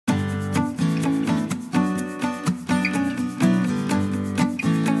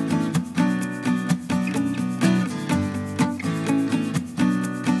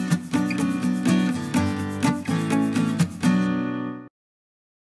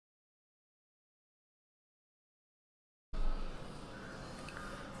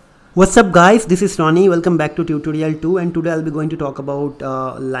What's up guys, this is Ronnie. Welcome back to tutorial 2, and today I'll be going to talk about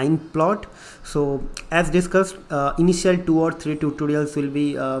line plot. So as discussed, initial 2 or 3 tutorials will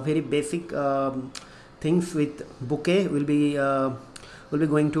be very basic things with Bokeh. We'll be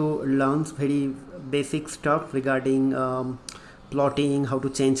going to learn very basic stuff regarding plotting, how to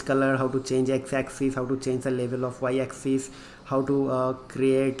change color, how to change x-axis, how to change the level of y-axis, how to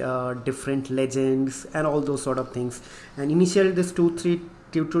create different legends and all those sort of things. And initial this 2-3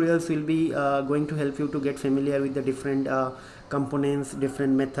 tutorials will be going to help you to get familiar with the different components,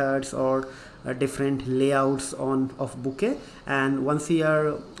 different methods, or different layouts of Bokeh. And once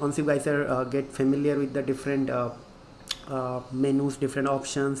you guys are get familiar with the different menus, different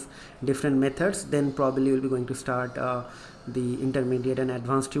options, different methods, then probably we'll be going to start the intermediate and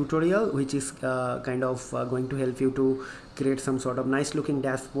advanced tutorial, which is kind of going to help you to create some sort of nice looking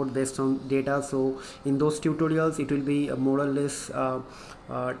dashboard based on data. So in those tutorials it will be more or less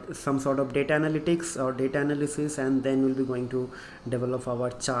some sort of data analytics or data analysis, and then we'll be going to develop our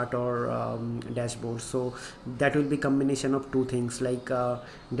chart or dashboard. So that will be combination of two things, like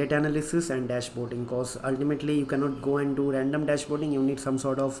data analysis and dashboarding, because ultimately you cannot go and do random dashboarding. You need some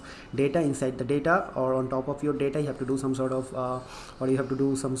sort of data inside the data, or on top of your data you have to do some sort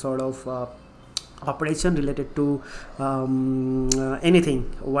of operation related to anything,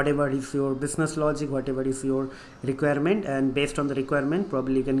 whatever is your business logic, whatever is your requirement, and based on the requirement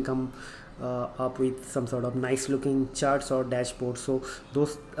probably you can come up with some sort of nice looking charts or dashboards. So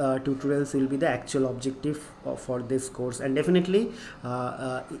those tutorials will be the actual objective for this course. And definitely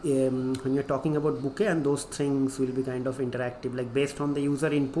when you're talking about Bokeh, and those things will be kind of interactive, like based on the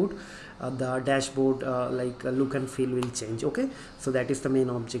user input, the dashboard look and feel will change. Okay, so that is the main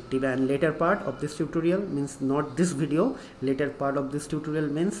objective. And later part of this tutorial, means not this video, later part of this tutorial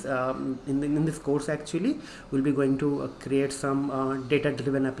means in this course actually we'll be going to create some data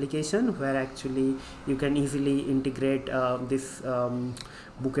driven application where actually you can easily integrate this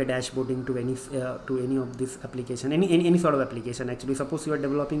Bokeh dashboarding to any of this application, any sort of application. Actually, suppose you are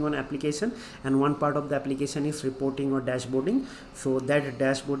developing one application and one part of the application is reporting or dashboarding, so that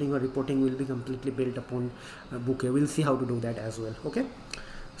dashboarding or reporting will be completely built upon Bokeh. We'll see how to do that as well. Okay,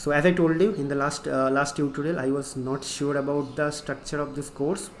 so as I told you in the last tutorial, I was not sure about the structure of this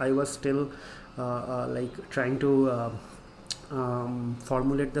course. I was still trying to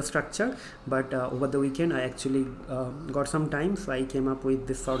formulate the structure, but over the weekend I actually got some time, so I came up with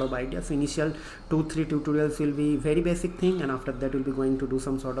this sort of idea. So initial 2-3 tutorials will be very basic thing, and after that we'll be going to do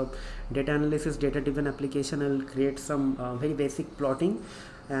some sort of data analysis, data driven application. I'll create some very basic plotting,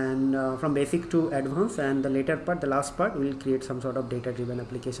 and from basic to advanced, and the later part, the last part, will create some sort of data driven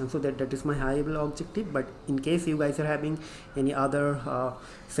application. So that is my high level objective. But in case you guys are having any other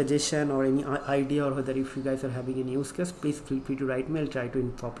suggestion or any idea, or whether if you guys are having any use case, please feel free to write me. I'll try to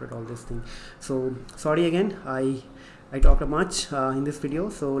incorporate all these things. So sorry again, I talked much in this video,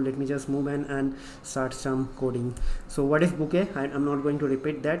 so let me just move in and start some coding. So what is Bokeh? I'm not going to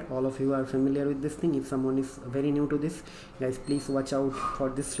repeat that. All of you are familiar with this thing. If someone is very new to this, guys, please watch out for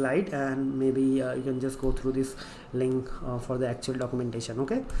this slide, and maybe you can just go through this link for the actual documentation.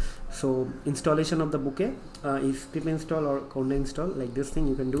 Okay, so installation of the Bokeh is pip install or conda install, like this thing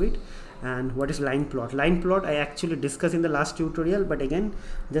you can do it. And what is line plot? Line plot I actually discussed in the last tutorial, but again,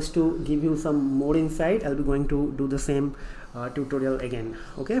 just to give you some more insight, I'll be going to do the same tutorial again.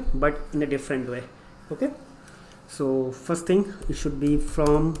 Okay, but in a different way. Okay, so first thing, it should be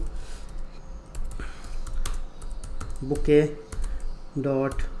from Bokeh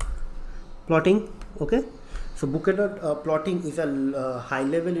dot plotting. Okay, so Bokeh dot plotting is a high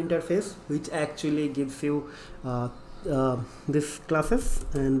level interface which actually gives you this classes,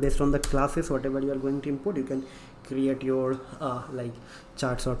 and based on the classes, whatever you are going to import, you can create your like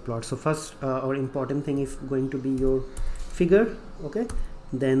charts or plots. So first our important thing is going to be your figure. Okay,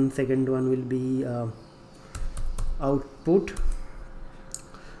 then second one will be output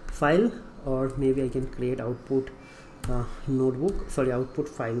file, or maybe I can create output output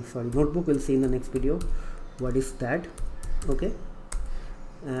file. Notebook, we'll see in the next video what is that. Okay,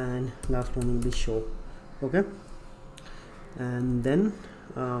 and last one will be show. Okay, and then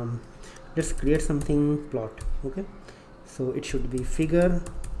let's create something plot. Okay, so it should be figure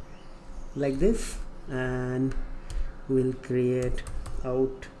like this, and we'll create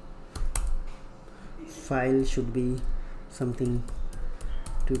out file, should be something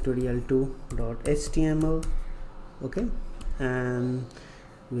tutorial2.html. okay, and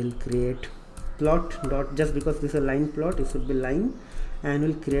we'll create plot dot, just because this is a line plot, it should be line, and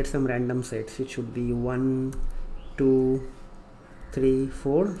we'll create some random sets. It should be 1 2 3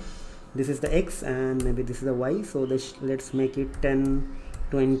 4. This is the x, and maybe this is the y. So let's make it 10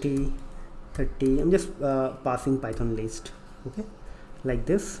 20, 30. I'm just passing Python list, okay, like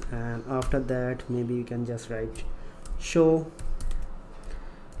this. And after that maybe you can just write show,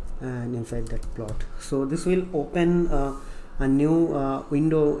 and inside that plot. So this will open a new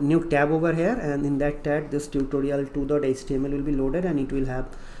window, new tab over here, and in that tab this tutorial 2.html will be loaded, and it will have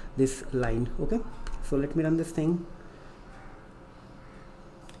this line. Okay, so let me run this thing.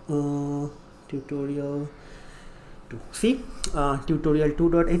 Tutorial 2. See, tutorial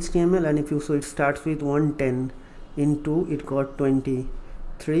 2.html, and if you so it starts with 110, in 2 it got 20,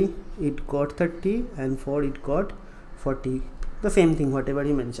 3 it got 30, and 4 it got 40. The same thing whatever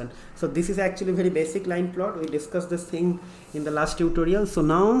you mentioned. So this is actually very basic line plot. We discussed this thing in the last tutorial. So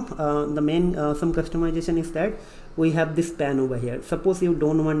now the main some customization is that we have this pan over here. Suppose you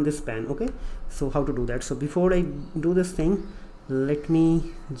don't want this pan, okay, so how to do that? So before I do this thing, let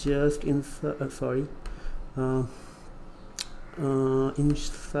me just insert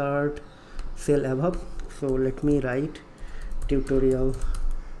insert cell above. So let me write tutorial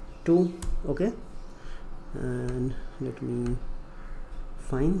 2, okay, and let me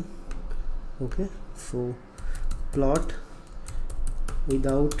find, okay, so plot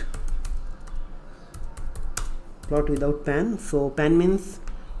without pan. So pan means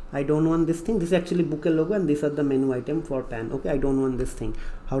I don't want this thing. This is actually Bokeh logo, and these are the menu item for pan. Okay, I don't want this thing.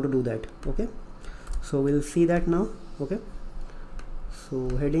 How to do that? Okay, so we'll see that now. Okay, so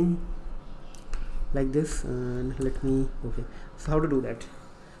heading like this, and let me, okay, so how to do that?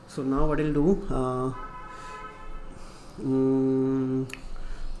 So now what I'll do,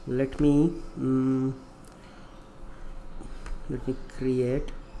 let me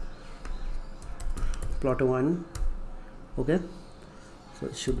create plot 1. Okay, so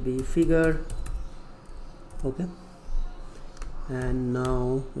it should be figure, okay, and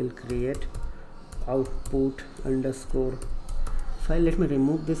now we'll create output underscore file. Let me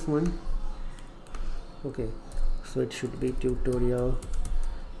remove this one. Okay, so it should be tutorial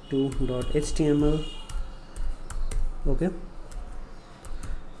 2.html, okay,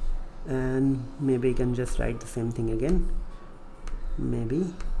 and maybe you can just write the same thing again,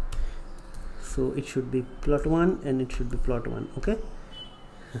 maybe. So it should be plot 1, and it should be plot 1, okay,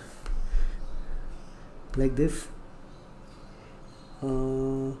 like this.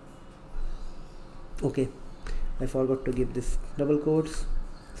 Okay, I forgot to give this double quotes.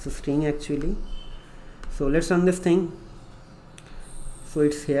 It's a string actually. So let's run this thing. So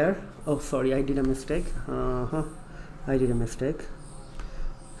it's here. Oh sorry, I did a mistake. I did a mistake.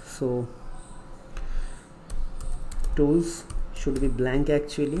 So tools should be blank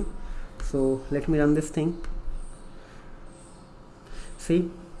actually. So let me run this thing. See,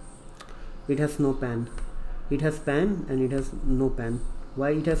 it has no pan. It has pan and it has no pan.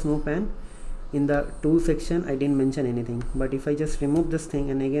 Why it has no pan? In the tool section I didn't mention anything, but if I just remove this thing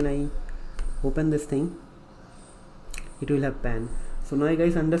and again I open this thing, it will have pan. So now you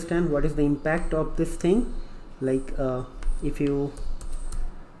guys understand what is the impact of this thing. Like if you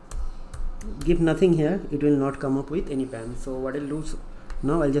give nothing here, it will not come up with any pan. So what I'll do,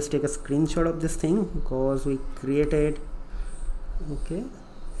 now I'll just take a screenshot of this thing because we created. Okay,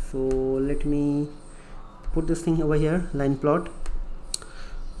 so let me put this thing over here, line plot.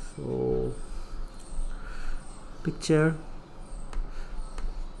 So picture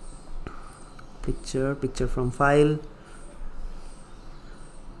from file,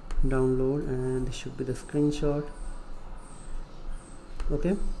 download, and this should be the screenshot.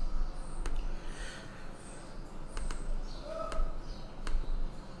 Okay,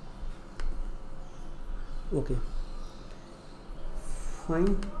 okay,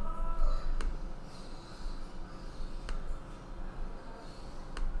 fine.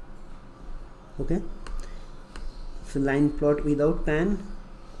 Okay, so line plot without pan.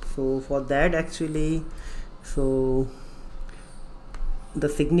 So for that actually, so the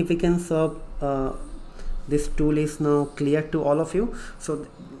significance of this tool is now clear to all of you. So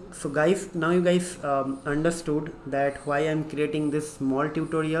guys, now you guys understood that why I'm creating this small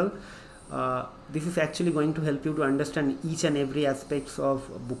tutorial. This is actually going to help you to understand each and every aspects of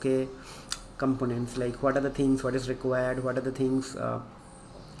Bokeh components, like what are the things, what is required, what are the things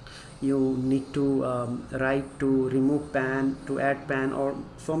you need to write to remove pan, to add pan, or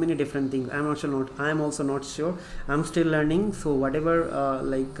so many different things. I'm also not sure. I'm still learning. So whatever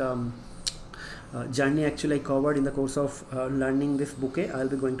journey actually I covered in the course of learning this Bokeh, I'll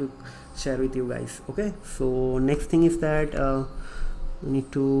be going to share with you guys. Okay, so next thing is that you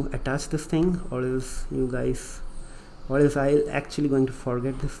need to attach this thing, or else I'll actually going to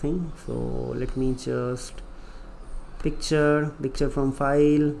forget this thing. So let me just picture from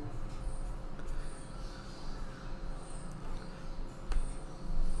file,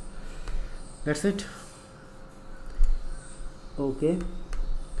 That's it. Okay,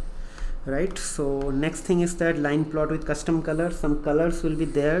 right. So next thing is that line plot with custom color. Some colors will be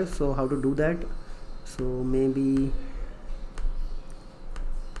there, so how to do that? So maybe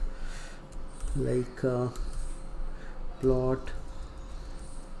like plot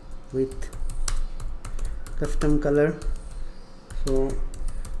with custom color. So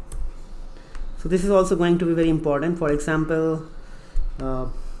this is also going to be very important. For example,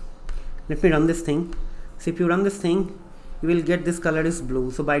 let me run this thing. So if you run this thing, you will get this color is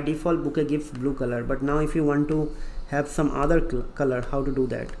blue. So by default Bokeh gives blue color, but now if you want to have some other color, how to do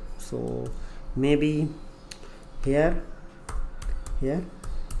that? So maybe here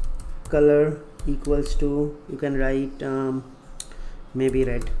color equals to, you can write maybe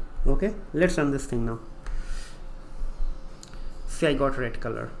red. Okay, let's run this thing now. See, I got red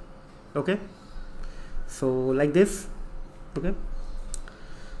color. Okay, so like this. Okay,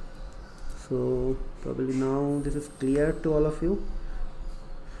 so probably now this is clear to all of you.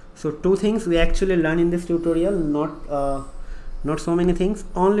 So two things we actually learn in this tutorial, not so many things,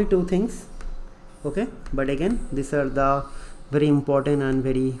 only two things. Okay, but again, these are the very important and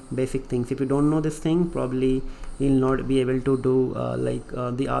very basic things. If you don't know this thing, probably you'll not be able to do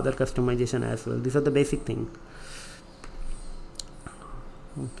the other customization as well. These are the basic thing.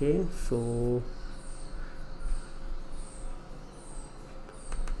 Okay, so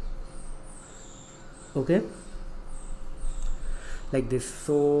okay, like this.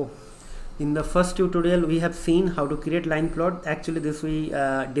 So in the first tutorial we have seen how to create line plot. Actually this we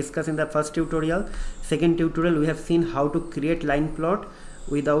discussed in the first tutorial. Second tutorial we have seen how to create line plot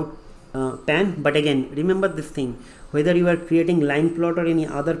without pan. But again, remember this thing, whether you are creating line plot or any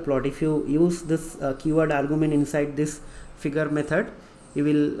other plot, if you use this keyword argument inside this figure method, you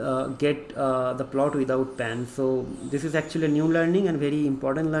will get the plot without pan. So this is actually a new learning and very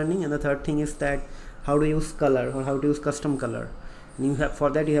important learning. And the third thing is that how to use color or how to use custom color. And you have, for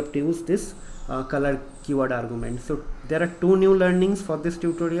that you have to use this color keyword argument. So there are two new learnings for this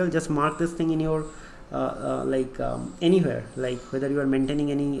tutorial. Just mark this thing in your anywhere, like whether you are maintaining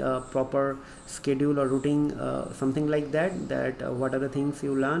any proper schedule or routine, something like that, what are the things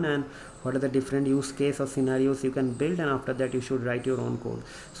you learn and what are the different use case or scenarios you can build, and after that you should write your own code.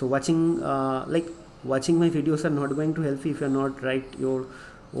 So watching my videos are not going to help you if you are not write your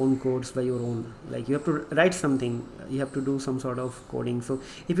own codes by your own. Like you have to write something, you have to do some sort of coding. So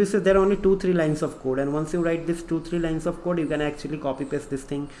if you say there are only 2-3 lines of code, and once you write this 2-3 lines of code, you can actually copy paste this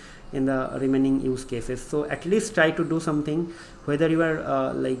thing in the remaining use cases. So at least try to do something, whether you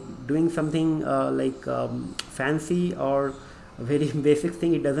are doing something fancy or very basic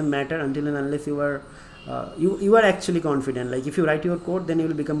thing, it doesn't matter until and unless you are you are actually confident. Like if you write your code, then you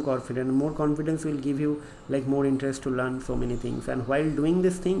will become confident, and more confidence will give you like more interest to learn so many things. And while doing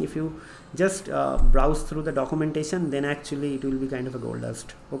this thing, if you just browse through the documentation, then actually it will be kind of a gold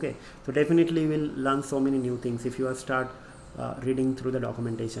dust. Okay, so definitely you will learn so many new things if you are start reading through the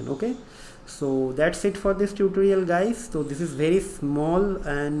documentation. Okay, so that's it for this tutorial, guys. So this is very small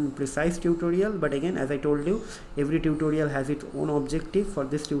and precise tutorial, but again, as I told you, every tutorial has its own objective. For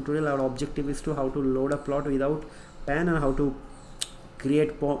this tutorial, our objective is to how to load a plot without pan, and how to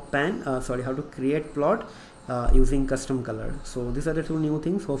create how to create plot using custom color. So these are the two new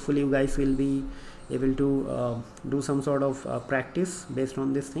things. Hopefully you guys will be able to do some sort of practice based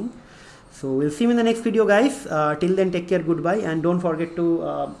on this thing. So we'll see you in the next video, guys. Till then, take care, goodbye, and don't forget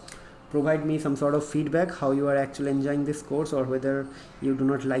to provide me some sort of feedback how you are actually enjoying this course, or whether you do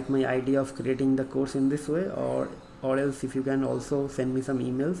not like my idea of creating the course in this way, or else if you can also send me some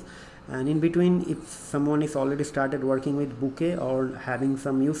emails. And in between, if someone is already started working with Bokeh or having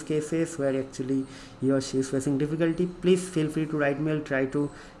some use cases where actually he or she is facing difficulty, please feel free to write me. I'll try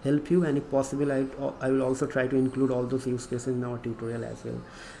to help you, and if possible I will also try to include all those use cases in our tutorial as well.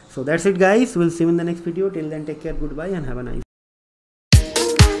 So that's it, guys. We'll see you in the next video. Till then, take care, goodbye, and have a nice